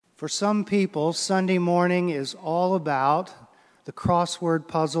For some people, Sunday morning is all about the crossword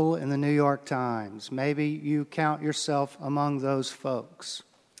puzzle in the New York Times. Maybe you count yourself among those folks.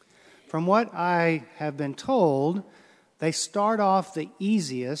 From what I have been told, they start off the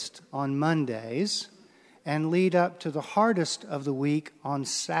easiest on Mondays and lead up to the hardest of the week on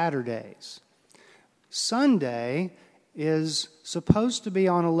Saturdays. Sunday is supposed to be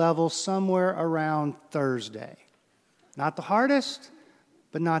on a level somewhere around Thursday. Not the hardest,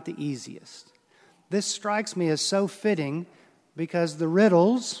 but not the easiest. This strikes me as so fitting because the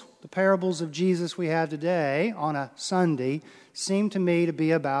riddles, the parables of Jesus we have today on a Sunday, seem to me to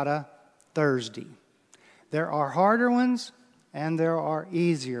be about a Thursday. There are harder ones and there are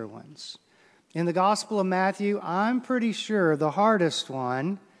easier ones. In the Gospel of Matthew, I'm pretty sure the hardest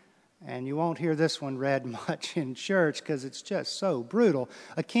one, and you won't hear this one read much in church because it's just so brutal.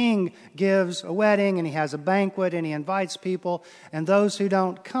 A king gives a wedding and he has a banquet and he invites people, and those who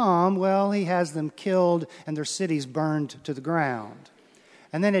don't come, well, he has them killed and their cities burned to the ground.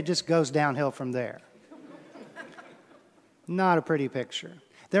 And then it just goes downhill from there. Not a pretty picture.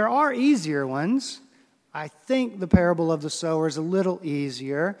 There are easier ones. I think the parable of the sower is a little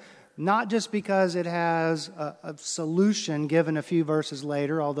easier. Not just because it has a solution given a few verses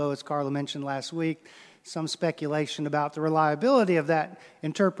later, although, as Carla mentioned last week, some speculation about the reliability of that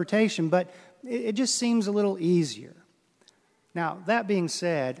interpretation, but it just seems a little easier. Now, that being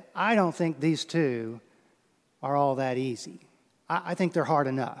said, I don't think these two are all that easy. I think they're hard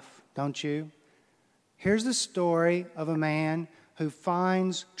enough, don't you? Here's the story of a man who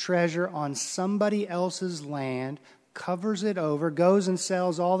finds treasure on somebody else's land, covers it over, goes and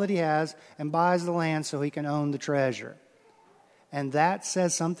sells all that he has, and buys the land so he can own the treasure. And that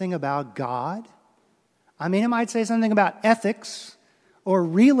says something about God. I mean, it might say something about ethics or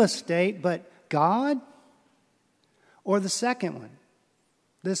real estate, but God? Or the second one,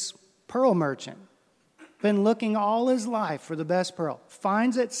 this pearl merchant, been looking all his life for the best pearl,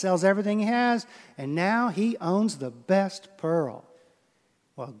 finds it, sells everything he has, and now he owns the best pearl.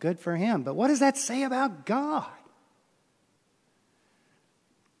 Well, good for him, but what does that say about God?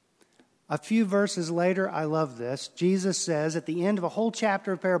 A few verses later, I love this. Jesus says at the end of a whole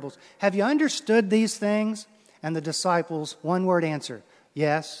chapter of parables, "Have you understood these things?" And the disciples, one word answer,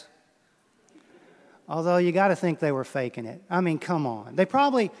 "Yes." Although you got to think they were faking it. I mean, come on. They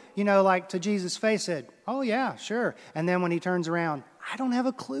probably, like to Jesus' face said, "Oh yeah, sure." And then when he turns around, "I don't have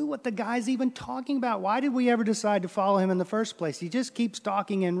a clue what the guy's even talking about. Why did we ever decide to follow him in the first place? He just keeps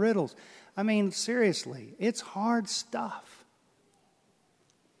talking in riddles." I mean, seriously, it's hard stuff.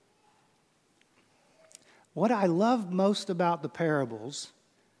 What I love most about the parables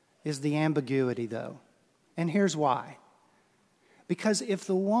is the ambiguity, though. And here's why. Because if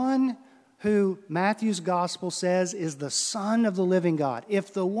the one who Matthew's gospel says is the Son of the living God,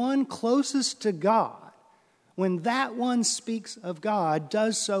 if the one closest to God, when that one speaks of God,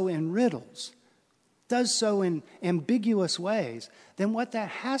 does so in riddles, does so in ambiguous ways, then what that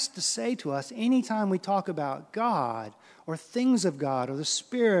has to say to us anytime we talk about God or things of God or the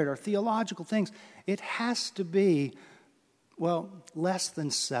Spirit or theological things, it has to be, less than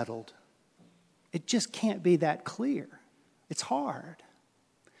settled. It just can't be that clear. It's hard.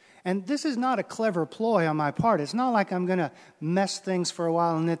 And this is not a clever ploy on my part. It's not like I'm going to mess things for a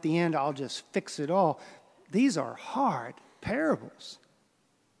while and at the end I'll just fix it all. These are hard parables.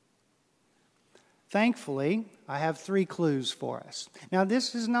 Thankfully, I have 3 clues for us. Now,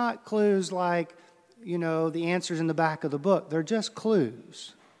 this is not clues like, the answers in the back of the book. They're just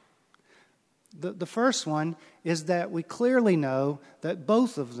clues. The first one is that we clearly know that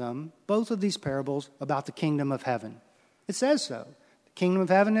both of these parables about the kingdom of heaven. It says so. The kingdom of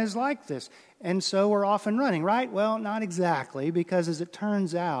heaven is like this. And so we're off and running, right? Well, not exactly, because as it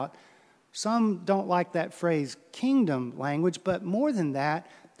turns out, some don't like that phrase kingdom language, but more than that,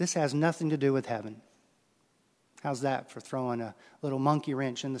 this has nothing to do with heaven. How's that for throwing a little monkey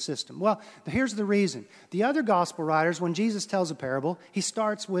wrench in the system? Well, here's the reason. The other gospel writers, when Jesus tells a parable, he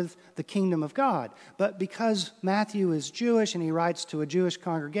starts with the kingdom of God. But because Matthew is Jewish and he writes to a Jewish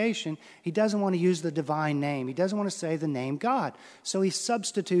congregation, he doesn't want to use the divine name. He doesn't want to say the name God. So he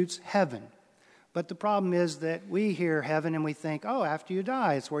substitutes heaven. But the problem is that we hear heaven and we think, after you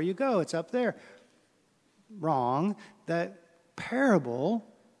die, it's where you go. It's up there. Wrong. That parable,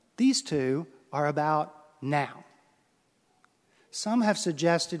 these two are about now. Some have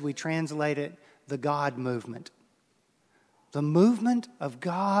suggested we translate it the God movement. The movement of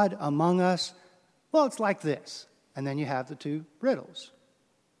God among us, it's like this. And then you have the 2 riddles.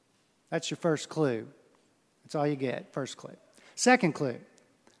 That's your first clue. That's all you get, first clue. Second clue.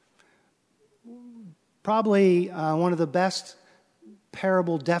 Probably one of the best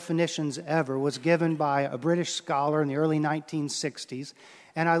parable definitions ever was given by a British scholar in the early 1960s.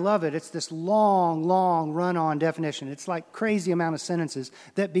 And I love it. It's this long, long run-on definition. It's like crazy amount of sentences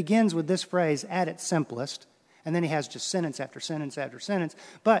that begins with this phrase at its simplest. And then he has just sentence after sentence after sentence.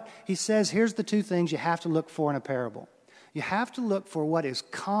 But he says, here's the two things you have to look for in a parable. You have to look for what is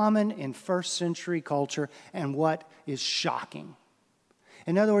common in first century culture and what is shocking.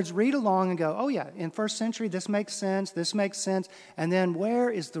 In other words, read along and go, oh yeah, in first century this makes sense, and then where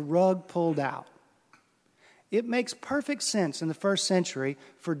is the rug pulled out? It makes perfect sense in the first century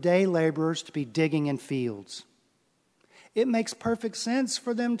for day laborers to be digging in fields. It makes perfect sense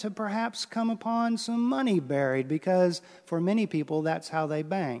for them to perhaps come upon some money buried because for many people that's how they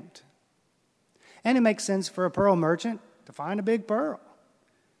banked. And it makes sense for a pearl merchant to find a big pearl.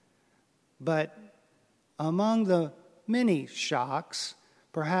 But among the many shocks,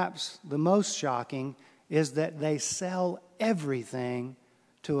 perhaps the most shocking is that they sell everything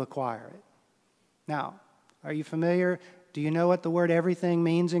to acquire it. Now, are you familiar? Do you know what the word everything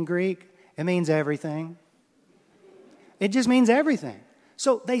means in Greek? It means everything. It just means everything.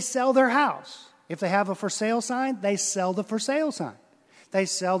 So they sell their house. If they have a for sale sign, they sell the for sale sign. They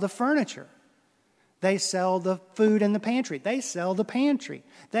sell the furniture. They sell the food in the pantry. They sell the pantry.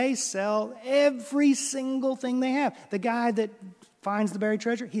 They sell every single thing they have. The guy that finds the buried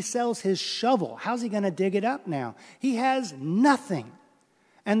treasure, he sells his shovel. How's he going to dig it up now? He has nothing.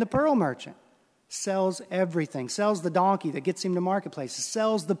 And the pearl merchant sells everything, sells the donkey that gets him to marketplaces,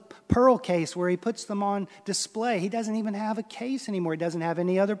 sells the pearl case where he puts them on display. He doesn't even have a case anymore. He doesn't have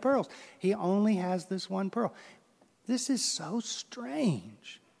any other pearls. He only has this one pearl. This is so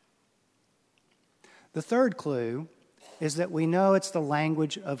strange. The third clue is that we know it's the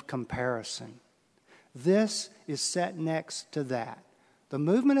language of comparison. This is set next to that. The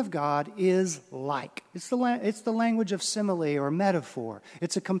movement of God is like. It's the language of simile or metaphor.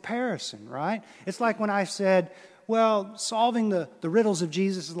 It's a comparison, right? It's like when I said, well, solving the riddles of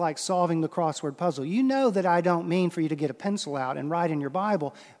Jesus is like solving the crossword puzzle. You know that I don't mean for you to get a pencil out and write in your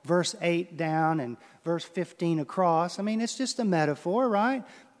Bible verse 8 down and verse 15 across. I mean, it's just a metaphor, right?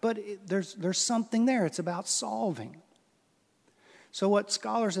 But there's something there. It's about solving. So what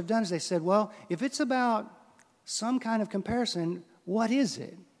scholars have done is they said, well, if it's about some kind of comparison, what is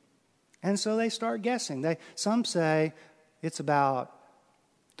it? And so they start guessing. Some say it's about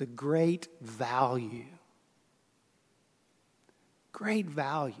the great value. Great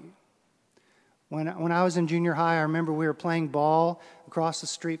value. When I was in junior high, I remember we were playing ball across the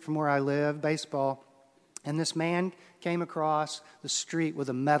street from where I live, baseball, and this man came across the street with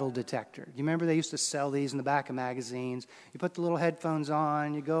a metal detector. You remember they used to sell these in the back of magazines? You put the little headphones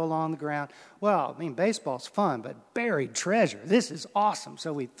on, you go along the ground. Well, I mean, baseball's fun, but buried treasure, this is awesome.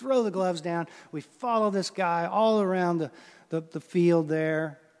 So we throw the gloves down, we follow this guy all around the field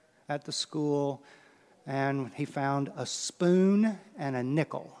there at the school, and he found a spoon and a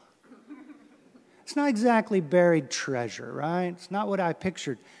nickel. It's not exactly buried treasure, right? It's not what I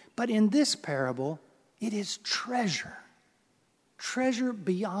pictured. But in this parable, it is treasure. Treasure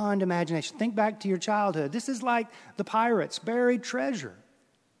beyond imagination. Think back to your childhood. This is like the pirates, buried treasure.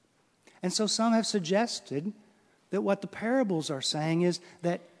 And so some have suggested that what the parables are saying is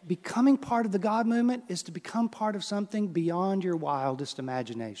that becoming part of the God movement is to become part of something beyond your wildest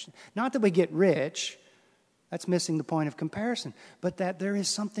imagination. Not that we get rich, that's missing the point of comparison, but that there is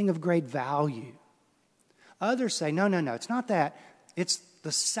something of great value. Others say, no, it's not that. It's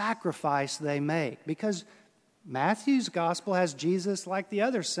the sacrifice they make. Because Matthew's gospel has Jesus, like the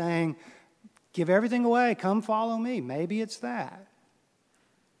others, saying, give everything away, come follow me. Maybe it's that.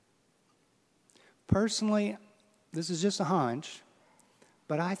 Personally, this is just a hunch,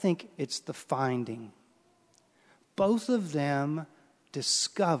 but I think it's the finding. Both of them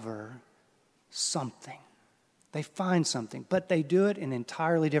discover something. They find something, but they do it in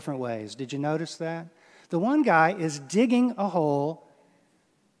entirely different ways. Did you notice that? The one guy is digging a hole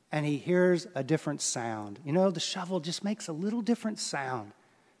and he hears a different sound. You know, the shovel just makes a little different sound.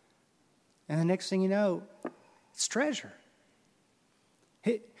 And the next thing you know, it's treasure.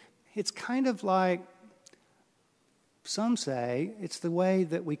 It's kind of like, some say, it's the way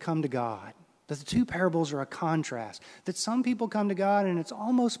that we come to God. That the two parables are a contrast. That some people come to God and it's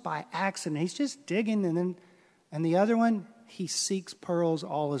almost by accident. He's just digging, and the other one, he seeks pearls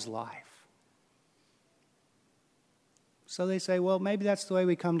all his life. So they say, well, maybe that's the way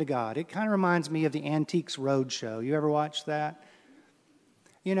we come to God. It kind of reminds me of the Antiques Roadshow. You ever watch that?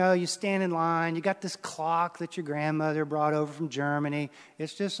 You know, you stand in line. You got this clock that your grandmother brought over from Germany.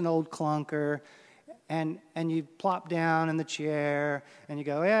 It's just an old clunker. and you plop down in the chair, and you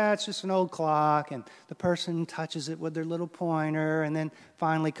go, yeah, it's just an old clock, and the person touches it with their little pointer, and then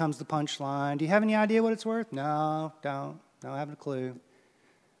finally comes the punchline. Do you have any idea what it's worth? No, don't. I haven't a clue.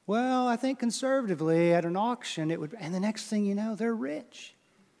 Well, I think conservatively at an auction it would, and the next thing you know, they're rich.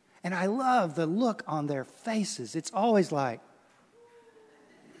 And I love the look on their faces. It's always like,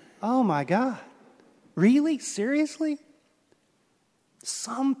 oh my God, really? Seriously?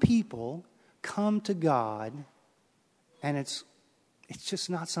 Some people come to God and it's just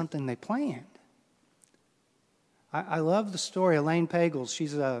not something they planned. I love the story. Elaine Pagels,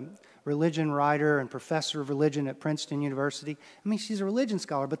 she's a religion writer and professor of religion at Princeton University. I mean, she's a religion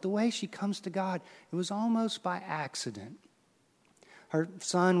scholar, but the way she comes to God, it was almost by accident. Her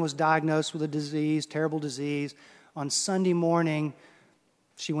son was diagnosed with a disease, terrible disease. On Sunday morning,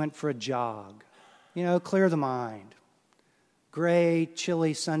 she went for a jog. Clear the mind. Gray,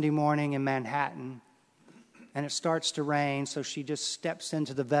 chilly Sunday morning in Manhattan, and it starts to rain, so she just steps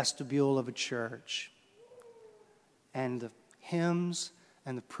into the vestibule of a church. And the hymns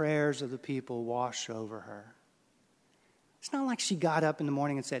and the prayers of the people wash over her. It's not like she got up in the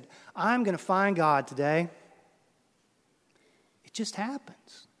morning and said, I'm going to find God today. It just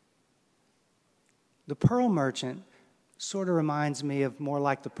happens. The pearl merchant sort of reminds me of more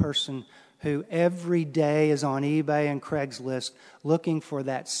like the person who every day is on eBay and Craigslist looking for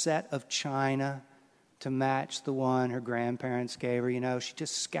that set of china to match the one her grandparents gave her. She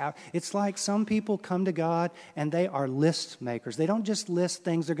just scout. It's like some people come to God and they are list makers. They don't just list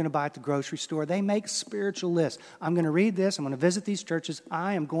things they're going to buy at the grocery store. They make spiritual lists. I'm going to read this. I'm going to visit these churches.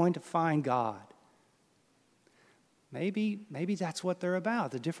 I am going to find God. Maybe that's what they're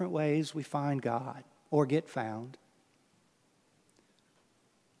about, the different ways we find God or get found.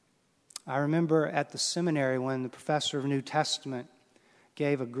 I remember at the seminary when the professor of New Testament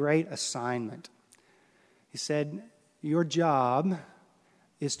gave a great assignment. He said, your job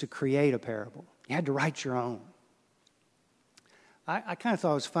is to create a parable. You had to write your own. I kind of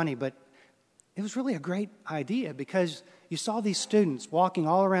thought it was funny, but it was really a great idea because you saw these students walking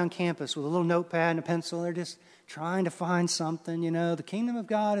all around campus with a little notepad and a pencil. They're just trying to find something, the kingdom of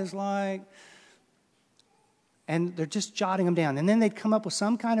God is like, and they're just jotting them down. And then they'd come up with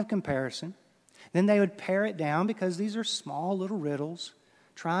some kind of comparison. Then they would pare it down because these are small little riddles,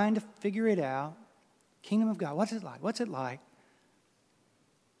 trying to figure it out. Kingdom of God, what's it like? What's it like?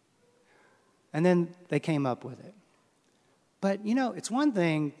 And then they came up with it. But, it's one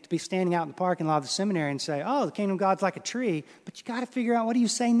thing to be standing out in the parking lot of the seminary and say, oh, the kingdom of God's like a tree, but you got to figure out what do you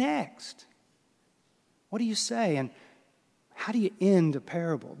say next? What do you say? And how do you end a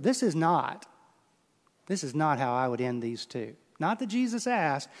parable? This is not how I would end these two. Not that Jesus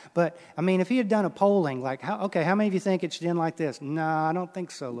asked, but, if he had done a polling, like, how many of you think it should end like this? No, I don't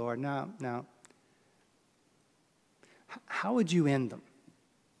think so, Lord. No. How would you end them?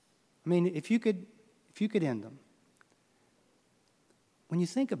 If you could end them. When you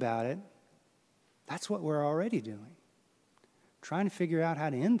think about it, that's what we're already doing. Trying to figure out how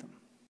to end them.